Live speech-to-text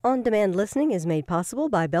On-demand listening is made possible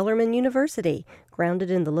by Bellarmine University. Grounded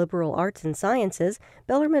in the liberal arts and sciences,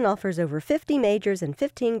 Bellarmine offers over 50 majors and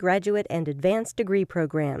 15 graduate and advanced degree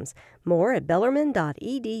programs. More at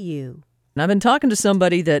bellarmine.edu. And I've been talking to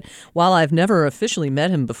somebody that, while I've never officially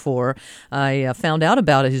met him before, I found out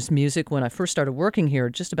about his music when I first started working here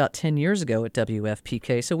just about 10 years ago at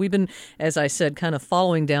WFPK. So we've been, as I said, kind of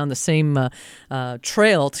following down the same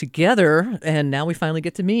trail together, and now we finally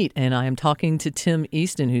get to meet. And I am talking to Tim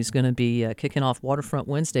Easton, who's going to be kicking off Waterfront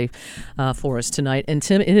Wednesday for us tonight. And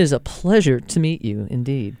Tim, it is a pleasure to meet you,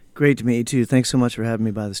 indeed. Great to meet you, too. Thanks so much for having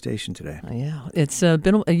me by the station today. Yeah, it's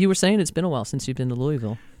been. You were saying it's been a while since you've been to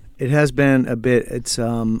Louisville. It has been a bit. It's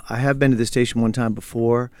I have been to the station one time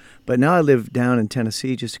before, but now I live down in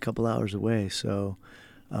Tennessee, just a couple hours away. So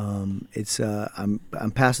it's I'm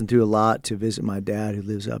passing through a lot to visit my dad, who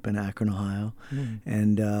lives up in Akron, Ohio.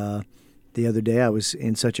 And the other day I was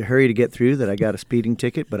in such a hurry to get through that I got a speeding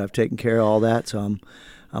ticket, but I've taken care of all that, so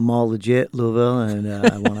I'm all legit, Louisville, and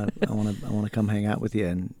I want to come hang out with you.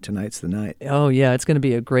 And tonight's the night. Oh yeah, it's going to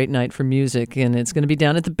be a great night for music, and it's going to be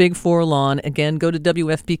down at the Big Four Lawn. Again, go to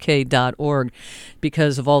WFPK.org.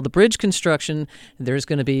 Because of all the bridge construction, there's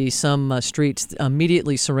going to be some streets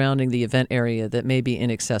immediately surrounding the event area that may be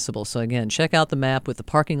inaccessible. So again, check out the map with the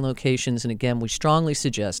parking locations. And again, we strongly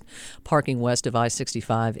suggest parking west of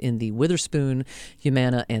I-65 in the Witherspoon,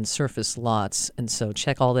 Humana, and Surface lots. And so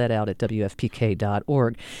check all that out at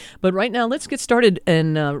WFPK.org. But right now, let's get started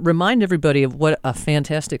and remind everybody of what a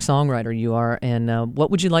fantastic songwriter you are, and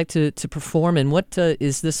what would you like to perform, and what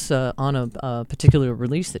is this on a particular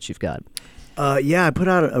release that you've got? Yeah, I put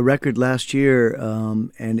out a record last year,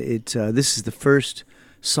 and this is the first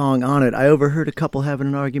song on it. I overheard a couple having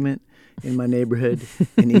an argument in my neighborhood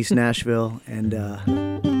in East Nashville, and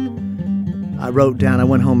I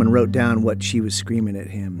went home and wrote down what she was screaming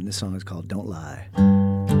at him, and the song is called Don't Lie.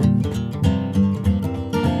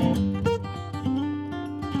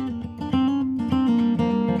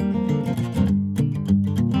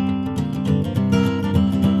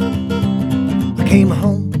 Came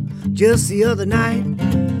home just the other night.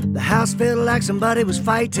 The house felt like somebody was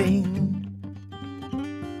fighting.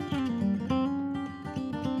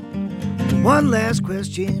 One last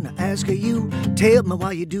question I ask of you. Tell me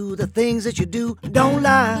why you do the things that you do. Don't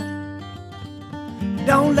lie.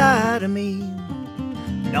 Don't lie to me.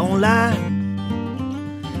 Don't lie.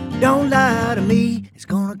 Don't lie to me. It's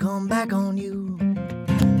gonna come back on you.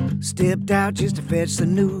 Stepped out just to fetch the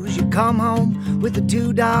news. You come home with a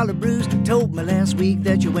 $2 bruise. Told me last week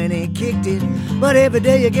that you went and kicked it, but every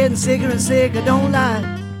day you're getting sicker and sicker. Don't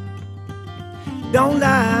lie. Don't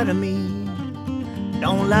lie to me.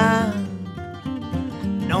 Don't lie.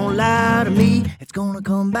 Don't lie to me. It's gonna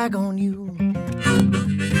come back on you.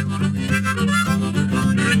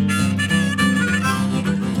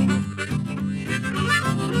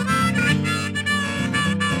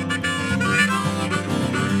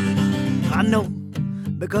 I know,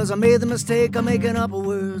 because I made the mistake of making up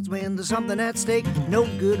words when there's something at stake. No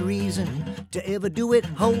good reason to ever do it,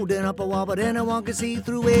 holding up a wall, but anyone can see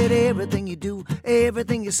through it. Everything you do,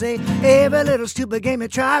 everything you say, every little stupid game you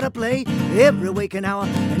try to play, every waking hour,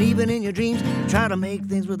 and even in your dreams, you try to make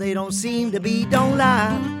things where they don't seem to be. Don't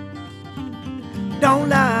lie. Don't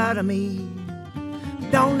lie to me.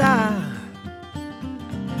 Don't lie.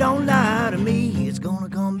 Don't lie to me. It's gonna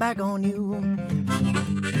come back on you.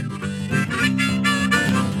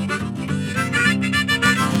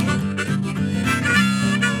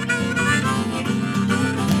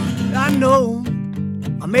 I know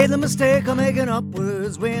I made the mistake of making up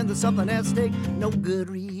words when there's something at stake. No good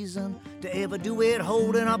reason to ever do it,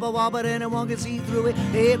 holding up a wall, but anyone can see through it.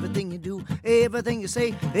 Everything you do, everything you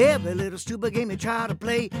say, every little stupid game you try to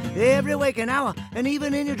play, every waking hour, and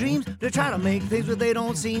even in your dreams, to try to make things where they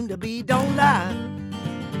don't seem to be. Don't lie.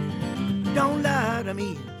 Don't lie to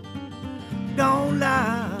me. Don't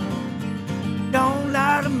lie. Don't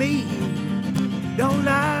lie to me. Don't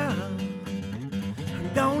lie.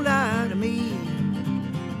 Don't lie to me.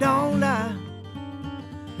 Don't lie.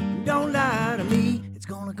 Don't lie to me. It's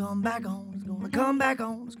gonna come back on. It's gonna come back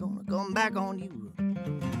on. It's gonna come back on you.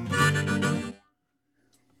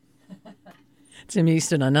 Tim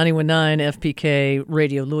Easton on 91.9 FPK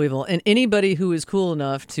Radio Louisville. And anybody who is cool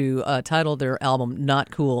enough to title their album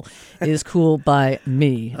Not Cool is cool by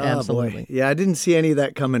me. Absolutely. Boy. Yeah, I didn't see any of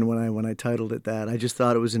that coming when I titled it that. I just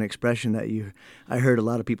thought it was an expression that I heard a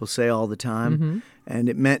lot of people say all the time. Mm-hmm. And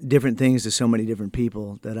it meant different things to so many different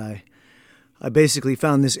people that I basically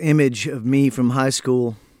found this image of me from high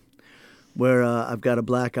school where I've got a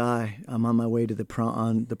black eye. I'm on my way to the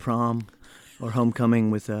prom or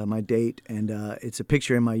homecoming with my date, and it's a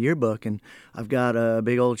picture in my yearbook, and I've got a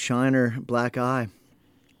big old shiner black eye,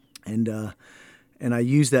 and I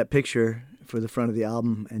used that picture for the front of the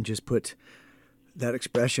album and just put that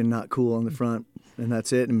expression, not cool, on the front, and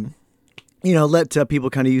that's it. And let people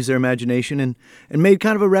kind of use their imagination, and made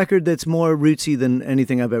kind of a record that's more rootsy than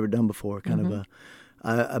anything I've ever done before.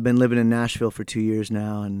 I've been living in Nashville for 2 years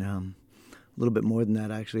now, and a little bit more than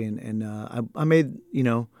that actually. And I made,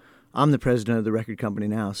 I'm the president of the record company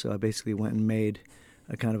now, so I basically went and made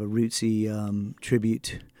a kind of a rootsy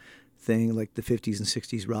tribute thing, like the 50s and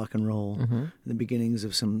 60s rock and roll, the beginnings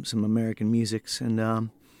of some American musics, and a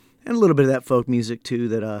little bit of that folk music too,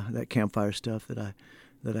 that campfire stuff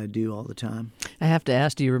that I do all the time. I have to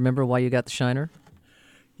ask, do you remember why you got the shiner?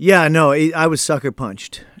 Yeah, no, I was sucker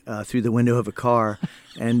punched through the window of a car,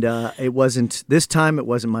 and it wasn't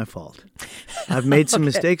my fault. I've made some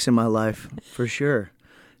mistakes in my life, for sure.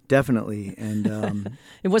 Definitely, and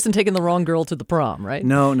it wasn't taking the wrong girl to the prom, right?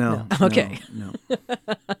 No. Okay. No.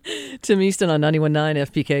 Tim Easton on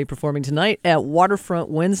 91.9 FPK performing tonight at Waterfront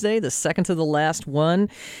Wednesday, the second to the last one.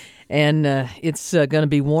 And it's going to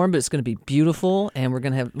be warm, but it's going to be beautiful, and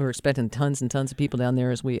we're expecting tons and tons of people down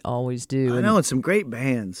there, as we always do. I know, and some great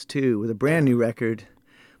bands too, with a brand new record.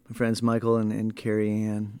 My friends Michael and Carrie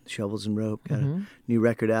Ann, Shovels and Rope, got a new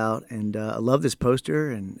record out, and I love this poster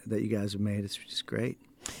and that you guys have made. It's just great.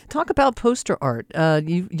 Talk about poster art.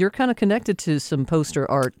 You're kind of connected to some poster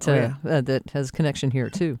art that has connection here,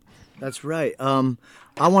 too. That's right.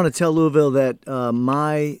 I want to tell Louisville that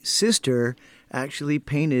my sister actually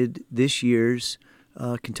painted this year's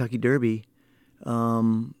Kentucky Derby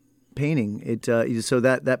painting. So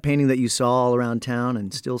that painting that you saw all around town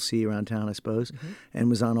and still see around town, I suppose, and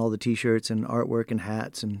was on all the T-shirts and artwork and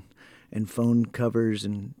hats and phone covers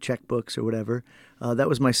and checkbooks or whatever. That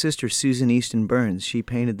was my sister, Susan Easton Burns. She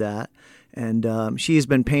painted that, and she has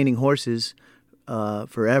been painting horses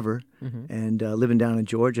forever, and living down in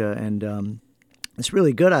Georgia, and it's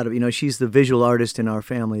really good out of it. She's the visual artist in our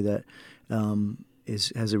family that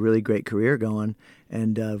has a really great career going,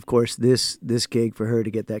 and of course this gig for her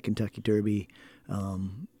to get that Kentucky Derby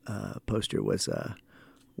poster was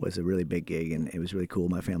a really big gig, and it was really cool.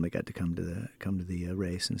 My family got to come to the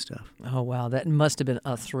race and stuff. Oh wow, that must have been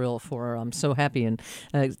a thrill for her. I'm so happy, and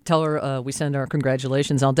tell her we send our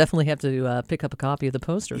congratulations. I'll definitely have to pick up a copy of the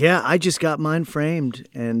poster. Yeah, I just got mine framed,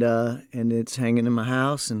 and it's hanging in my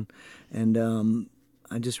house, and I'm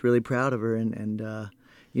just really proud of her, and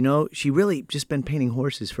she really just been painting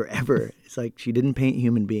horses forever. It's like she didn't paint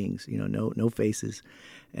human beings, no faces,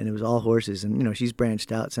 and it was all horses, and she's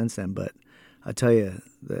branched out since then, but I tell you,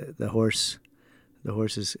 the horse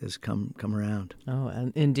has come around. Oh,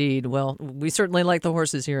 and indeed. Well, we certainly like the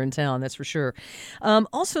horses here in town, that's for sure.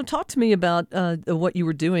 Also, talk to me about what you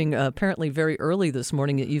were doing apparently very early this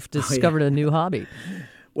morning, that you've discovered a new hobby.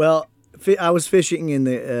 Well, I was fishing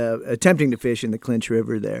attempting to fish in the Clinch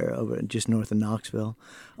River there, over just north of Knoxville.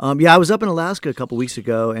 I was up in Alaska a couple weeks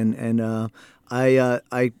ago, and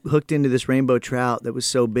I hooked into this rainbow trout that was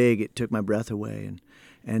so big it took my breath away.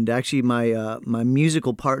 And actually, my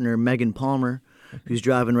musical partner, Megan Palmer, who's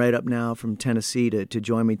driving right up now from Tennessee to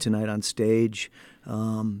join me tonight on stage,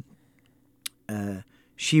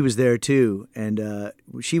 she was there too, and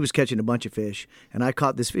she was catching a bunch of fish, and I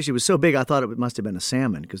caught this fish. It was so big I thought it must have been a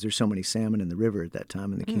salmon, because there's so many salmon in the river at that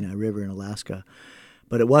time, in the Kenai River in Alaska.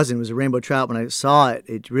 But it wasn't. It was a rainbow trout. When I saw it,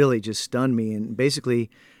 it really just stunned me, and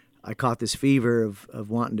basically I caught this fever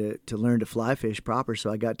of wanting to learn to fly fish proper,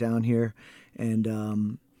 so I got down here.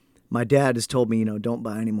 And my dad has told me, don't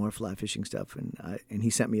buy any more fly fishing stuff, and he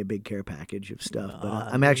sent me a big care package of stuff. But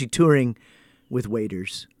I'm actually touring with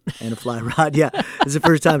waders and a fly rod. Yeah, it's the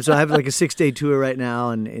first time. So I have like a 6-day tour right now,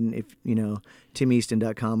 and if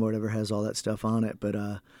timeaston.com or whatever has all that stuff on it. But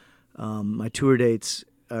my tour dates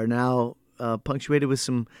are now punctuated with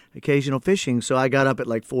some occasional fishing. So I got up at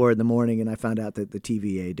like 4 a.m, and I found out that the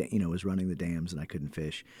TVA, was running the dams, and I couldn't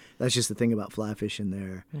fish. That's just the thing about fly fishing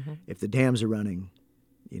there. If the dams are running,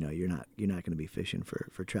 you're not going to be fishing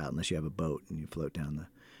for trout unless you have a boat and you float down the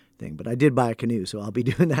thing. But I did buy a canoe, so I'll be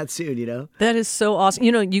doing that soon. That is so awesome.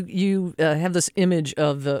 You have this image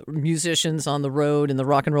of the musicians on the road and the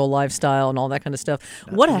rock and roll lifestyle and all that kind of stuff.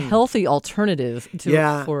 What a healthy alternative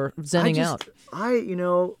for zenning out.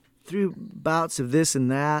 Through bouts of this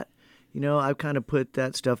and that, I've kind of put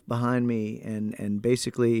that stuff behind me, and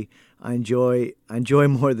basically I enjoy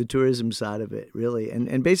more of the tourism side of it, really,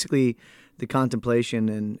 and basically the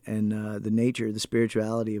contemplation and the nature, the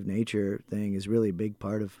spirituality of nature thing is really a big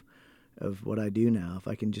part of what I do now. If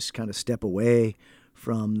I can just kind of step away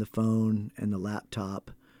from the phone and the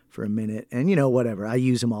laptop for a minute. And, whatever. I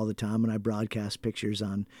use them all the time, and I broadcast pictures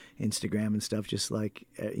on Instagram and stuff, just like,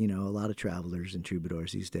 a lot of travelers and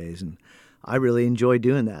troubadours these days. And I really enjoy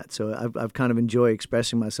doing that. So I've kind of enjoyed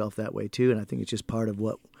expressing myself that way, too. And I think it's just part of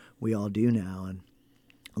what we all do now. And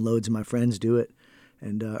loads of my friends do it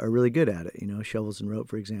and are really good at it, Shovels and Rope,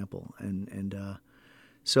 for example. And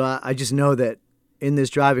so I just know that in this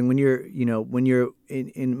driving, when you're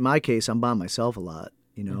in my case, I'm by myself a lot,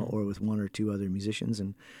 or with one or two other musicians.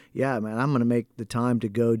 And yeah, man, I'm going to make the time to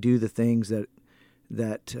go do the things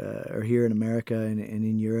that are here in America and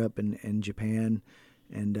in Europe and Japan,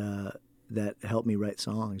 and that help me write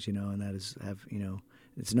songs, and that is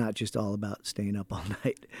it's not just all about staying up all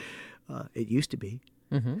night. It used to be.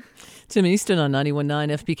 Mm-hmm. Tim Easton on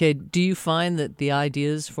 91.9 FPK. Do you find that the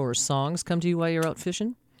ideas for songs come to you while you're out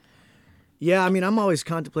fishing? Yeah, I mean, I'm always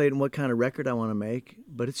contemplating what kind of record I want to make,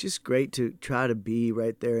 but it's just great to try to be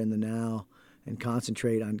right there in the now and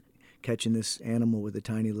concentrate on catching this animal with a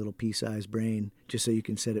tiny little pea-sized brain, just so you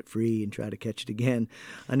can set it free and try to catch it again.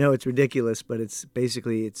 I know it's ridiculous, but it's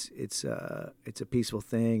basically it's a peaceful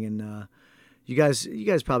thing. And you guys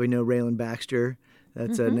probably know Raylan Baxter.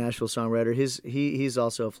 That's a Nashville songwriter. He's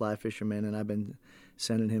also a fly fisherman, and I've been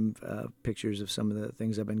sending him pictures of some of the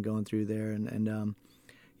things I've been going through there. And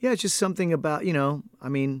yeah, it's just something about, I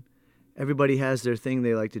mean, everybody has their thing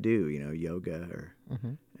they like to do, yoga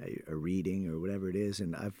or reading or whatever it is.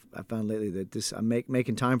 And I've found lately that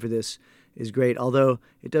making time for this is great, although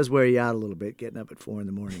it does wear you out a little bit, getting up at 4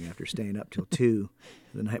 a.m. after staying up till 2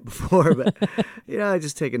 the night before. But, I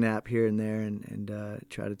just take a nap here and there and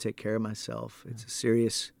try to take care of myself. It's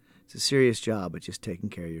a serious job, but just taking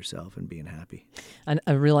care of yourself and being happy.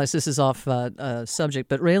 I realize this is off subject,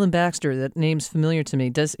 but Raylan Baxter, that name's familiar to me.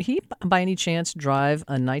 Does he, by any chance, drive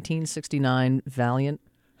a 1969 Valiant?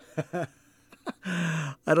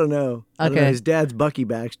 I don't know. Okay. His dad's Bucky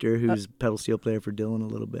Baxter, who's pedal steel player for Dylan a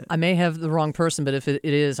little bit. I may have the wrong person, but if it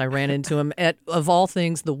is, I ran into him at, of all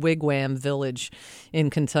things, the Wigwam Village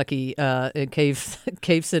in Kentucky, Cave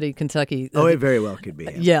City, Kentucky. Oh, it very well could be.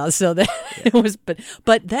 Yeah, so that it was, but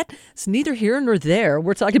that's neither here nor there.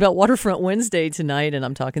 We're talking about Waterfront Wednesday tonight, and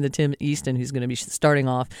I'm talking to Tim Easton, who's going to be starting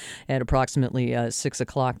off at approximately 6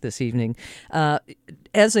 o'clock this evening.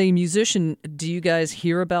 As a musician, do you guys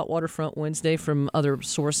hear about Waterfront Wednesday from other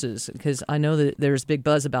sources? Because I know that there's big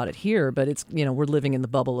buzz about it here, but it's, we're living in the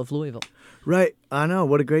bubble of Louisville. Right. I know.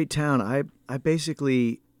 What a great town. I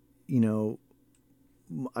basically,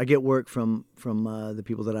 I get work from the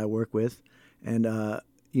people that I work with, and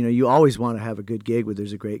you always want to have a good gig where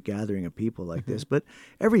there's a great gathering of people like this. But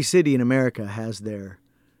every city in America has their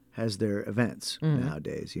events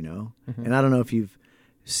nowadays, And I don't know if you've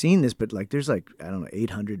seen this, but there's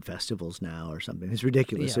 800 festivals now or something. It's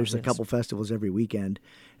ridiculous. Yeah, there's a couple festivals every weekend,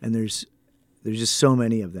 and there's just so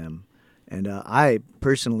many of them. And I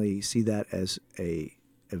personally see that as a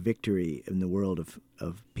victory in the world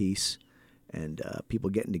of peace and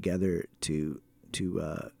people getting together to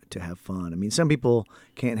have fun. I mean, some people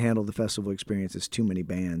can't handle the festival experience. It's too many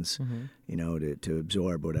bands, to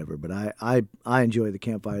absorb whatever. But I enjoy the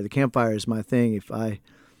campfire. The campfire is my thing.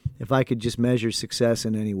 If I could just measure success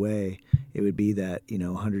in any way, it would be that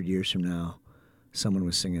 100 years from now, someone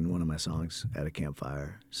was singing one of my songs at a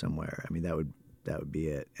campfire somewhere. I mean, that would be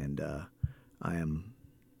it. And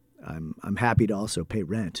I'm happy to also pay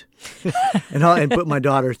rent and put my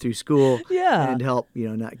daughter through school. Yeah. And help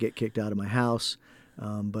not get kicked out of my house.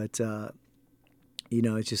 But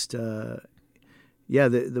it's just the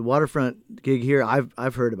waterfront gig here.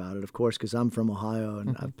 I've heard about it, of course, because I'm from Ohio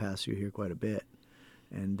and I've passed through here quite a bit.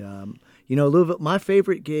 And, Louisville, my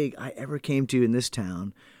favorite gig I ever came to in this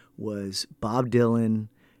town was Bob Dylan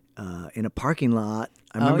in a parking lot.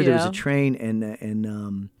 I remember there was a train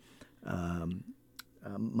and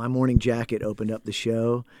My Morning Jacket opened up the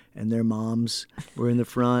show, and their moms were in the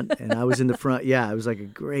front, and I was in the front. Yeah, it was like a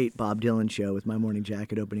great Bob Dylan show with My Morning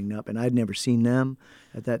Jacket opening up, and I'd never seen them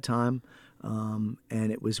at that time. And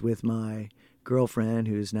it was with my girlfriend,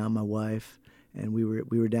 who is now my wife. And we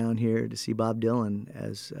were down here to see Bob Dylan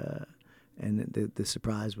and the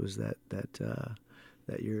surprise was that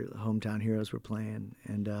your hometown heroes were playing,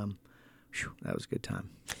 and that was a good time.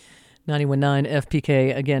 91.9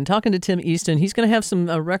 FPK again. Talking to Tim Easton. He's going to have some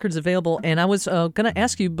records available, and I was going to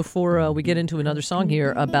ask you before we get into another song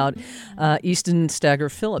here about Easton Stagger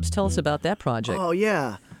Phillips. Tell us about that project. Oh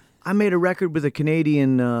yeah, I made a record with a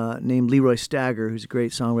Canadian named Leroy Stagger, who's a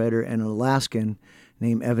great songwriter, and an Alaskan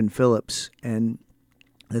named Evan Phillips, and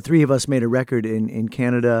the three of us made a record in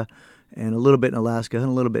Canada and a little bit in Alaska and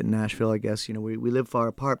a little bit in Nashville, I guess. We live far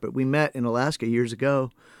apart, but we met in Alaska years ago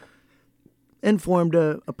and formed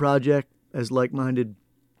a project as like-minded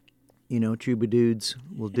troubadours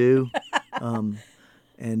will do.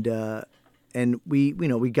 And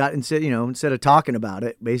we got instead of talking about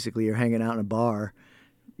it, basically, or hanging out in a bar,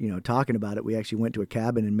 talking about it, we actually went to a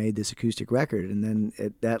cabin and made this acoustic record, and then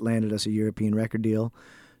that landed us a European record deal.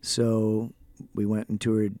 So we went and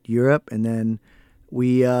toured Europe, and then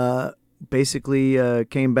we basically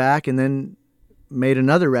came back and then made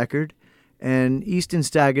another record. And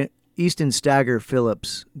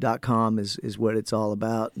EastonStaggerPhillips.com is what it's all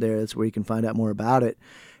about there. That's where you can find out more about it.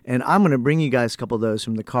 And I'm going to bring you guys a couple of those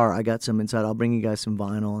from the car. I got some inside. I'll bring you guys some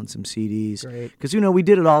vinyl and some CDs. Great. Because, we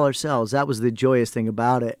did it all ourselves. That was the joyous thing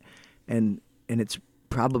about it. And it's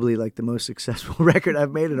probably like the most successful record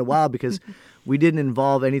I've made in a while, because we didn't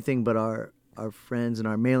involve anything but our friends and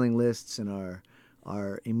our mailing lists and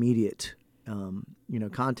our immediate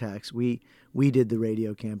contacts. We did the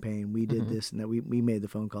radio campaign. We did this and that. We made the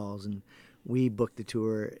phone calls, and we booked the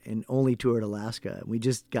tour and only toured Alaska. We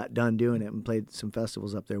just got done doing it and played some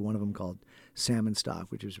festivals up there. One of them called Salmon Stock,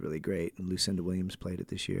 which was really great, and Lucinda Williams played it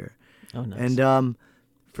this year. Oh, nice. And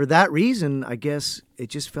for that reason, I guess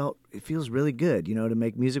it feels really good, to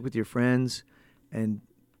make music with your friends and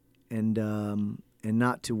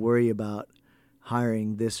not to worry about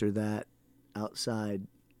hiring this or that outside.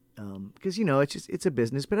 Because it's a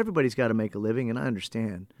business, but everybody's got to make a living, and I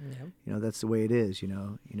understand. Yeah. That's the way it is. You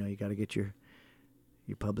got to get your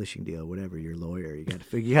publishing deal, whatever, your lawyer. You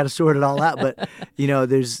got to sort it all out. But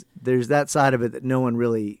there's that side of it that no one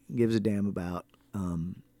really gives a damn about.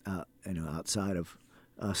 Outside of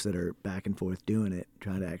us that are back and forth doing it,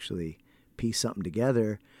 trying to actually piece something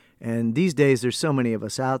together. And these days, there's so many of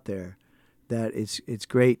us out there that it's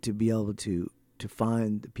great to be able to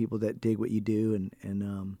find the people that dig what you do and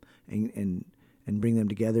bring them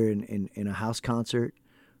together in a house concert,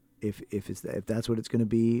 if that's what it's going to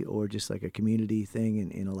be, or just like a community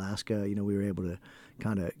thing in Alaska. We were able to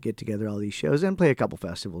kind of get together all these shows and play a couple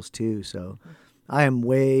festivals too. So I am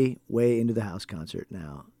way into the house concert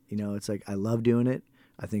now. It's like I love doing it.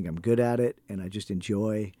 I think I'm good at it, and I just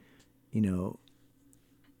enjoy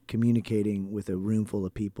communicating with a room full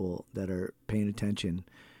of people that are paying attention,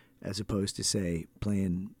 as opposed to, say,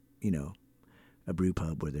 playing, a brew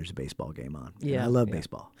pub where there's a baseball game on. Yeah, and I love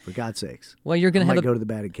baseball, for God's sakes. Well, you're going to go to the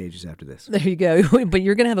batting cages after this. There you go. But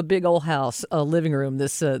you're going to have a big old house, living room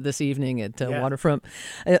this evening at Waterfront,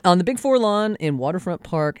 on the Big Four lawn in Waterfront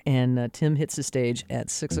Park, and Tim hits the stage at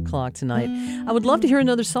 6 o'clock tonight. I would love to hear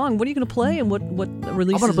another song. What are you going to play, and what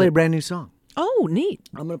release? I'm going to play a brand new song. Oh, neat.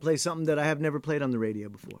 I'm going to play something that I have never played on the radio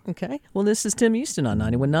before. Okay. Well, this is Tim Easton on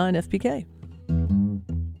 91.9 FPK.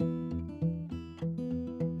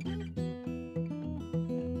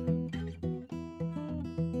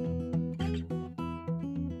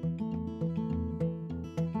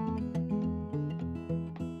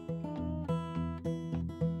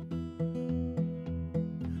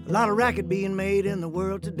 A lot of racket being made in the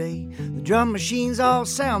world today. The drum machines all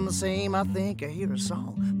sound the same. I think I hear a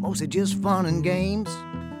song, mostly just fun and games.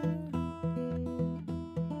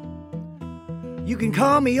 You can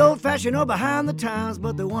call me old-fashioned or behind the times,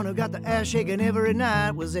 but the one who got the ass shaking every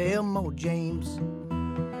night was Elmo James.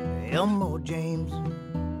 Elmo James.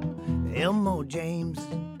 Elmo James.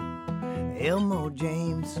 Elmo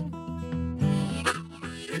James.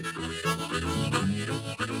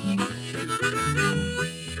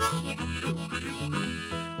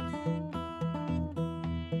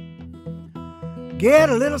 Get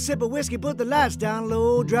a little sip of whiskey, put the lights down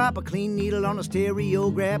low, drop a clean needle on the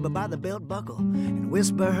stereo, grab her by the belt buckle and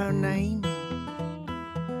whisper her name.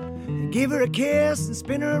 And give her a kiss and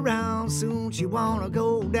spin her around, soon she wanna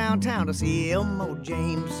go downtown to see Elmo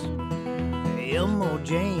James. Elmo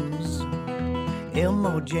James.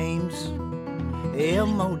 Elmo James.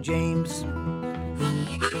 Elmo James.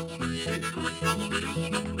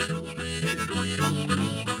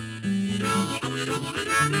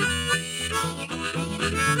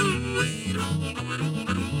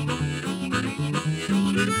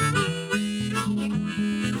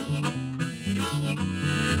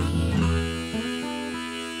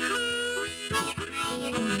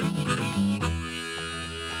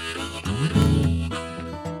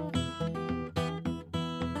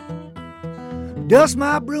 Dust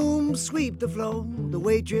my broom, sweep the floor. The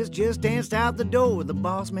waitress just danced out the door. The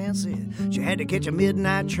boss man said she had to catch a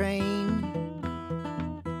midnight train.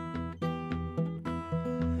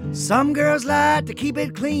 Some girls like to keep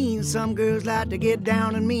it clean, some girls like to get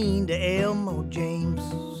down and mean to Elmo James.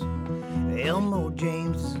 Elmo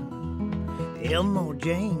James. Elmo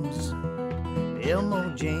James.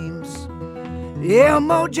 Elmo James.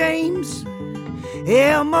 Elmo James.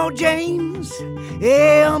 Elmo James.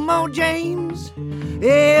 Elmo James.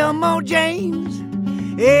 Elmo James.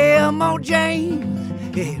 Elmo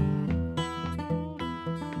James. Yeah.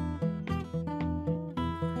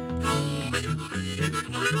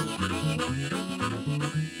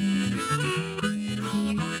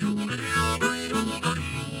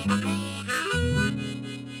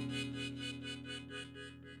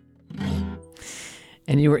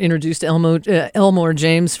 And you were introduced to Elmore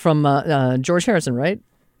James from George Harrison, right?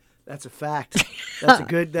 That's a fact. That's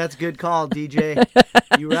a good call, DJ.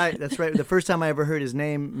 You're right. That's right. The first time I ever heard his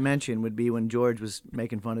name mentioned would be when George was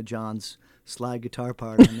making fun of John's slide guitar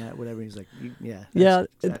part on that, whatever. He's like, that's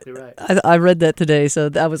exactly right. I read that today, so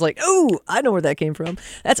I was like, oh, I know where that came from.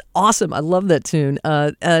 That's awesome. I love that tune.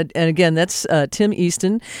 And again, that's Tim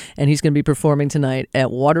Easton, and he's going to be performing tonight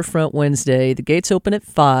at Waterfront Wednesday. The gates open at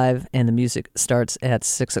 5, and the music starts at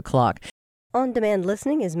 6 o'clock. On-demand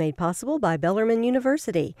listening is made possible by Bellarmine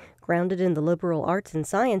University. Grounded in the liberal arts and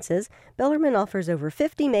sciences, Bellarmine offers over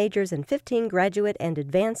 50 majors and 15 graduate and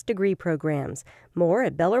advanced degree programs. More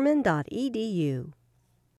at bellarmine.edu.